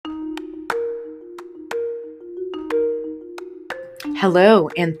Hello,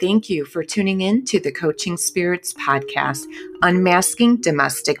 and thank you for tuning in to the Coaching Spirits podcast, Unmasking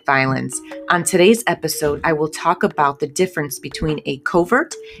Domestic Violence. On today's episode, I will talk about the difference between a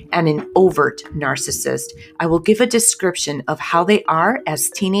covert and an overt narcissist. I will give a description of how they are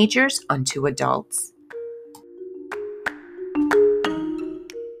as teenagers unto adults.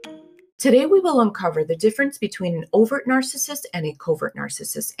 Today, we will uncover the difference between an overt narcissist and a covert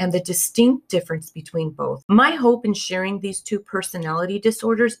narcissist and the distinct difference between both. My hope in sharing these two personality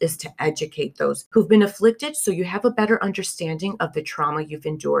disorders is to educate those who've been afflicted so you have a better understanding of the trauma you've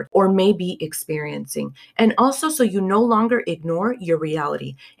endured or may be experiencing, and also so you no longer ignore your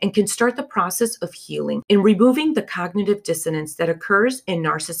reality and can start the process of healing in removing the cognitive dissonance that occurs in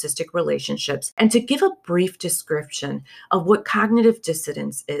narcissistic relationships. And to give a brief description of what cognitive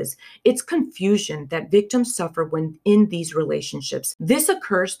dissonance is, it's confusion that victims suffer when in these relationships. This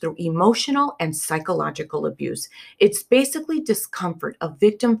occurs through emotional and psychological abuse. It's basically discomfort a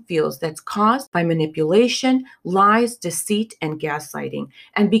victim feels that's caused by manipulation, lies, deceit, and gaslighting.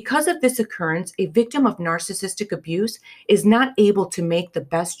 And because of this occurrence, a victim of narcissistic abuse is not able to make the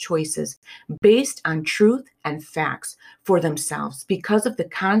best choices based on truth and facts for themselves because of the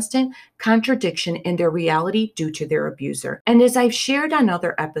constant contradiction in their reality due to their abuser. And as I've shared on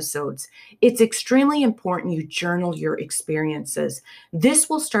other episodes, it's extremely important you journal your experiences. This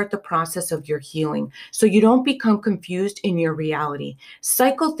will start the process of your healing so you don't become confused in your reality.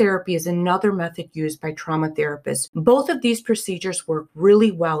 Psychotherapy is another method used by trauma therapists. Both of these procedures work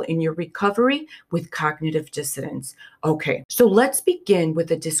really well in your recovery with cognitive dissonance. Okay, so let's begin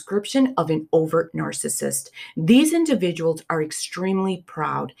with a description of an overt narcissist. These individuals are extremely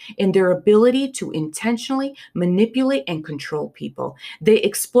proud in their ability to intentionally manipulate and control people. They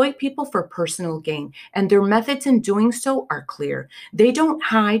exploit people for personal gain, and their methods in doing so are clear. They don't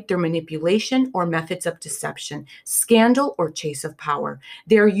hide their manipulation or methods of deception, scandal, or chase of power.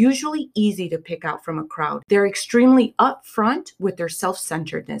 They are usually easy to pick out from a crowd. They're extremely upfront with their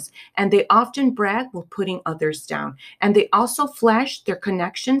self-centeredness, and they often brag while putting others down. And they also flash their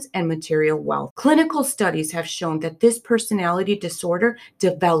connections and material wealth. Clinical studies have shown that this personality disorder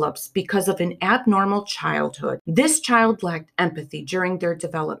develops because of an abnormal childhood. This child lacked empathy during their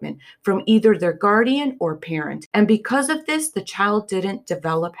development from either their guardian or parent. And because of this, the child didn't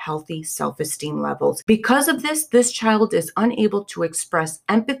develop healthy self-esteem levels. Because of this, this child is unable to express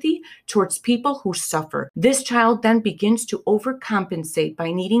empathy towards people who suffer. This child then begins to overcompensate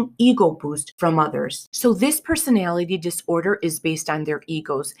by needing ego boost from others. So this personality disorder is based on their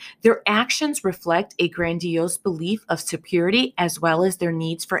egos. Their actions reflect a grandiose belief of superiority as well as their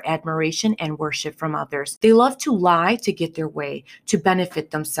needs for admiration and worship from others. They love to lie to get their way, to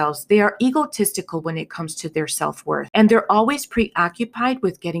benefit themselves. They are egotistical when it comes to their self-worth, and they're always preoccupied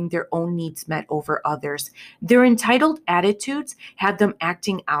with getting their own needs met over others. Their entitled attitudes have them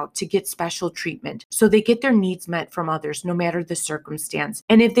acting out to get special treatment, so they get their needs met from others no matter the circumstance.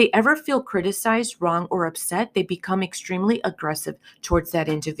 And if they ever feel criticized, wrong, or upset, they become extremely aggressive towards that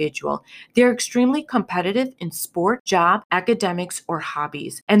individual. They're extremely competitive in sport, job, academics, or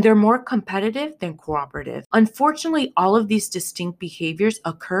hobbies, and they're more competitive than cooperative. Unfortunately, all of these distinct behaviors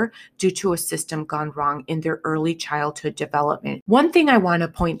occur due to a system gone wrong in their early childhood development. One thing I want to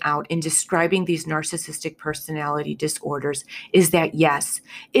point out in describing these narcissistic personality disorders is that yes,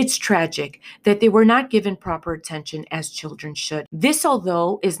 it's tragic that they were not given proper attention as children should. This,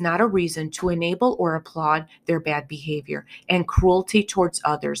 although, is not a reason to enable or applaud their bad behavior and cruelty towards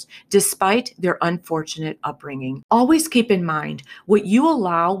others, despite their unfortunate upbringing. Always keep in mind, what you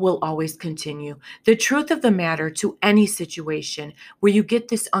allow will always continue. The truth of the matter to any situation where you get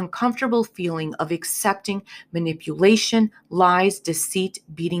this uncomfortable feeling of accepting manipulation, lies, deceit,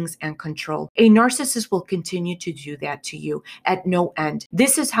 beatings, and control. A narcissist will continue to do that to you at no end.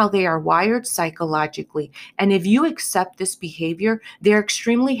 This is how they are wired psychologically. And if you accept this behavior, they're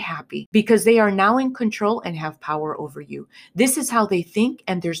extremely happy because they are now in control and have power over you. This is how they think,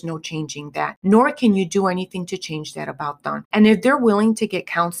 and there's no changing that, nor can you do anything to change that about them. And if they're willing to get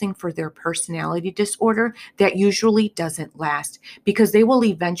counseling for their personality disorder, that usually doesn't last because they will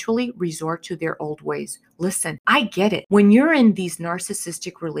eventually resort to their old ways. Listen, I get it. When you're in these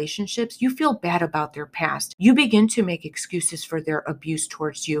narcissistic relationships, you feel bad about their past. You begin to make excuses for their abuse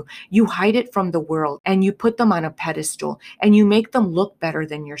towards you. You hide it from the world and you put them on a pedestal and you make them look better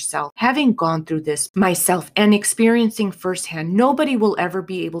than yourself. Having gone through this myself and experiencing firsthand, nobody will ever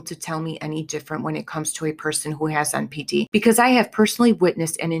be able to tell me any different when it comes to a person who has NPD because I have personally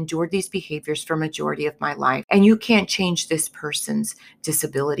witnessed and endured these behaviors for a majority of my life. And you can't change this person's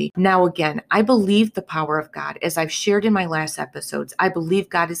disability. Now, again, I believe the power power of God. As I've shared in my last episodes, I believe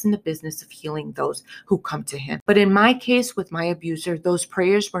God is in the business of healing those who come to him. But in my case with my abuser, those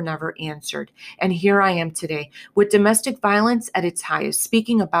prayers were never answered. And here I am today with domestic violence at its highest,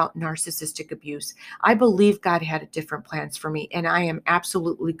 speaking about narcissistic abuse. I believe God had different plans for me, and I am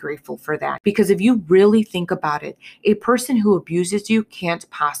absolutely grateful for that. Because if you really think about it, a person who abuses you can't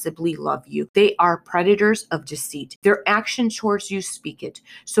possibly love you. They are predators of deceit. Their action towards you speak it.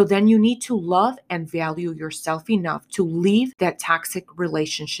 So then you need to love and value yourself enough to leave that toxic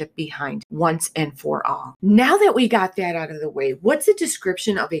relationship behind once and for all. Now that we got that out of the way, what's a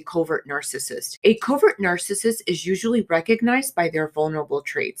description of a covert narcissist? A covert narcissist is usually recognized by their vulnerable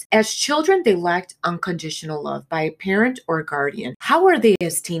traits. As children, they lacked unconditional love by a parent or guardian. How are they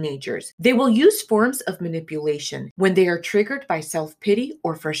as teenagers? They will use forms of manipulation when they are triggered by self-pity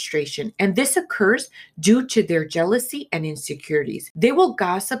or frustration, and this occurs due to their jealousy and insecurities. They will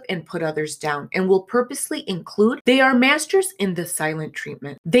gossip and put others down and will purposely include. They are masters in the silent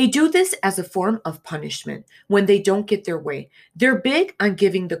treatment. They do this as a form of punishment when they don't get their way. They're big on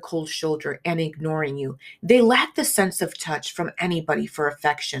giving the cold shoulder and ignoring you. They lack the sense of touch from anybody for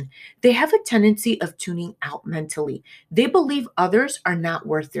affection. They have a tendency of tuning out mentally. They believe others are not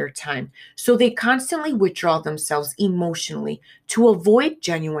worth their time, so they constantly withdraw themselves emotionally to avoid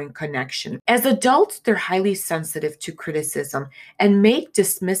genuine connection. As adults, they're highly sensitive to criticism and make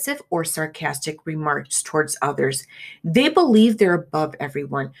dismissive or sarcastic remarks towards others. They believe they're above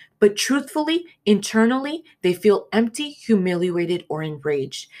everyone, but truthfully, internally, they feel empty, humiliated, or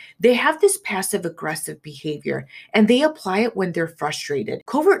enraged. They have this passive-aggressive behavior, and they apply it when they're frustrated.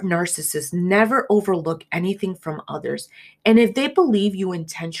 Covert narcissists never overlook anything from others, and if they believe you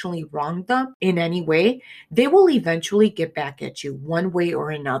intentionally wronged them in any way, they will eventually get back at you one way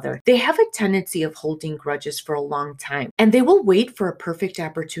or another. They have a tendency of holding grudges for a long time, and they will wait for a perfect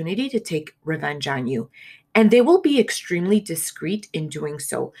opportunity to take revenge on you. And they will be extremely discreet in doing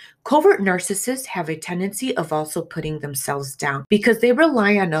so. Covert narcissists have a tendency of also putting themselves down because they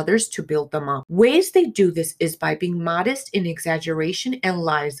rely on others to build them up. Ways they do this is by being modest in exaggeration and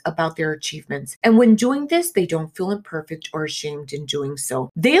lies about their achievements. And when doing this, they don't feel imperfect or ashamed in doing so.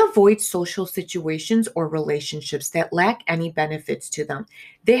 They avoid social situations or relationships that lack any benefits to them.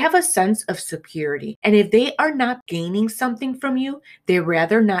 They have a sense of superiority, and if they are not gaining something from you, they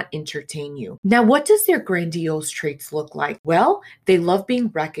rather not entertain you. Now, what does their grandiose traits look like? Well, they love being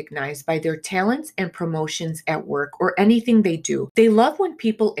recognized by their talents and promotions at work or anything they do. They love when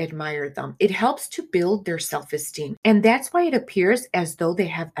people admire them. It helps to build their self-esteem, and that's why it appears as though they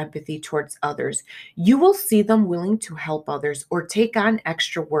have empathy towards others. You will see them willing to help others or take on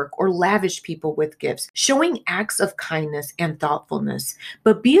extra work or lavish people with gifts, showing acts of kindness and thoughtfulness.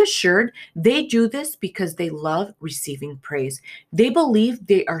 But be assured, they do this because they love receiving praise. They believe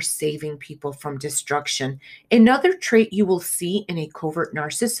they are saving people from destruction. Another trait you will see in a covert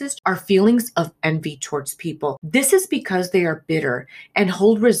narcissist are feelings of envy towards people. This is because they are bitter and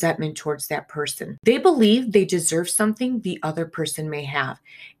hold resentment towards that person. They believe they deserve something the other person may have.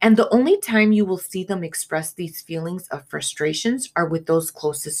 And the only time you will see them express these feelings of frustrations are with those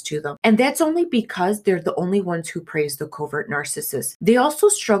closest to them. And that's only because they're the only ones who praise the covert narcissist. They also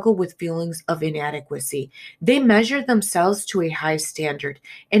struggle with feelings of inadequacy. They measure themselves to a high standard,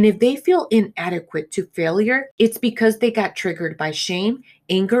 and if they feel inadequate to failure, it's because they got triggered by shame,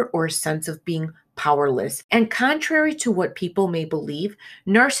 anger, or a sense of being powerless. And contrary to what people may believe,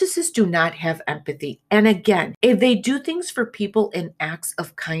 narcissists do not have empathy. And again, if they do things for people in acts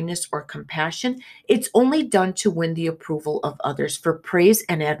of kindness or compassion, it's only done to win the approval of others for praise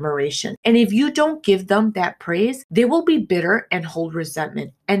and admiration. And if you don't give them that praise, they will be bitter and hold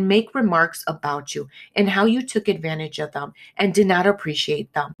resentment and make remarks about you and how you took advantage of them and did not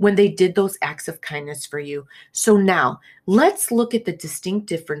appreciate them when they did those acts of kindness for you. So now, let's look at the distinct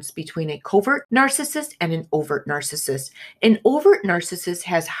difference between a covert narcissist and an overt narcissist. An overt narcissist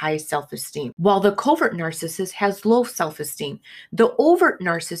has high self-esteem, while the covert narcissist has low self-esteem. The overt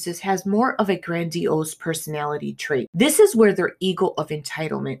narcissist has more of a grandiose personality trait. This is where their ego of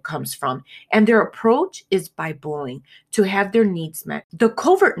entitlement comes from, and their approach is by bullying to have their needs met. The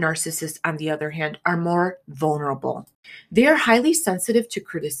covert narcissists, on the other hand, are more vulnerable. They are highly sensitive to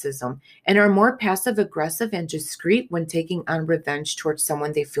criticism and are more passive-aggressive and discreet when taking on revenge towards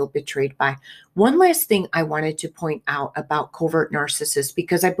someone they feel betrayed by. One last thing I wanted to point out about covert narcissists,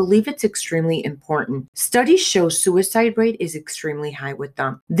 because I believe it's extremely important. Studies show suicide rate is extremely high with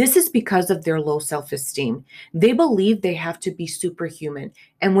them. This is because of their low self-esteem. They believe they have to be superhuman,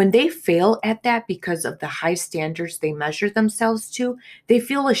 and when they fail at that because of the high standards they measure themselves to, they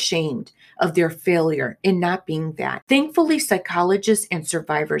feel ashamed of their failure in not being that. Thankfully, psychologists and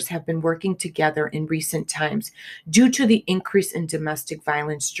survivors have been working together in recent times due to the increase in domestic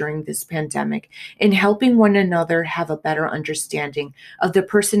violence during this pandemic in helping one another have a better understanding of the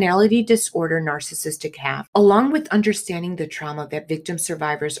personality disorder narcissistic have, along with understanding the trauma that victim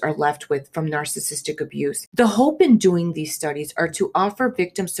survivors are left with from narcissistic abuse. The hope in doing these studies are to offer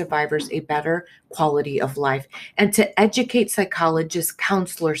victim survivors a better quality of life and to educate psychologists,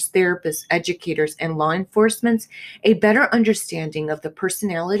 counselors, therapists, educators, and law enforcement a better understanding of the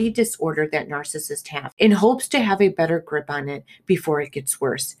personality disorder that narcissists have, in hopes to have a better grip on it before it gets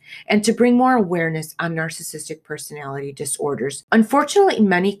worse, and to bring more awareness on narcissistic personality disorders. Unfortunately,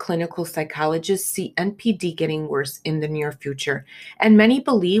 many clinical psychologists see NPD getting worse in the near future, and many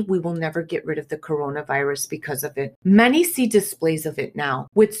believe we will never get rid of the coronavirus because of it. Many see displays of it now,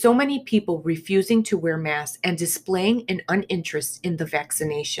 with so many people refusing to wear masks and displaying an uninterest in the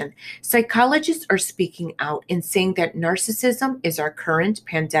vaccination. Psychologists are speaking out and saying that narcissism is our current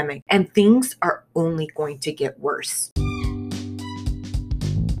pandemic and things are only going to get worse.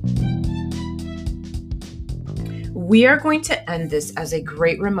 We are going to end this as a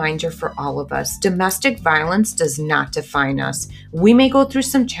great reminder for all of us. Domestic violence does not define us. We may go through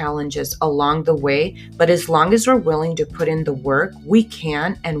some challenges along the way, but as long as we're willing to put in the work, we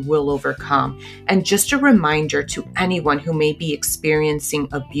can and will overcome. And just a reminder to anyone who may be experiencing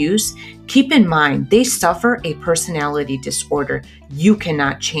abuse, keep in mind they suffer a personality disorder you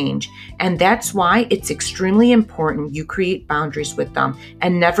cannot change. And that's why it's extremely important you create boundaries with them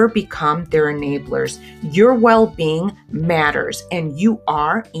and never become their enablers. Your well-being matters and you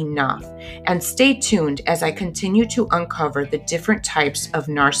are enough. And stay tuned as I continue to uncover the different types of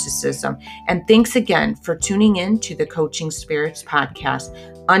narcissism. And thanks again for tuning in to the Coaching Spirits podcast,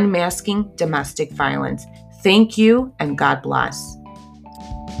 Unmasking Domestic Violence. Thank you and God bless.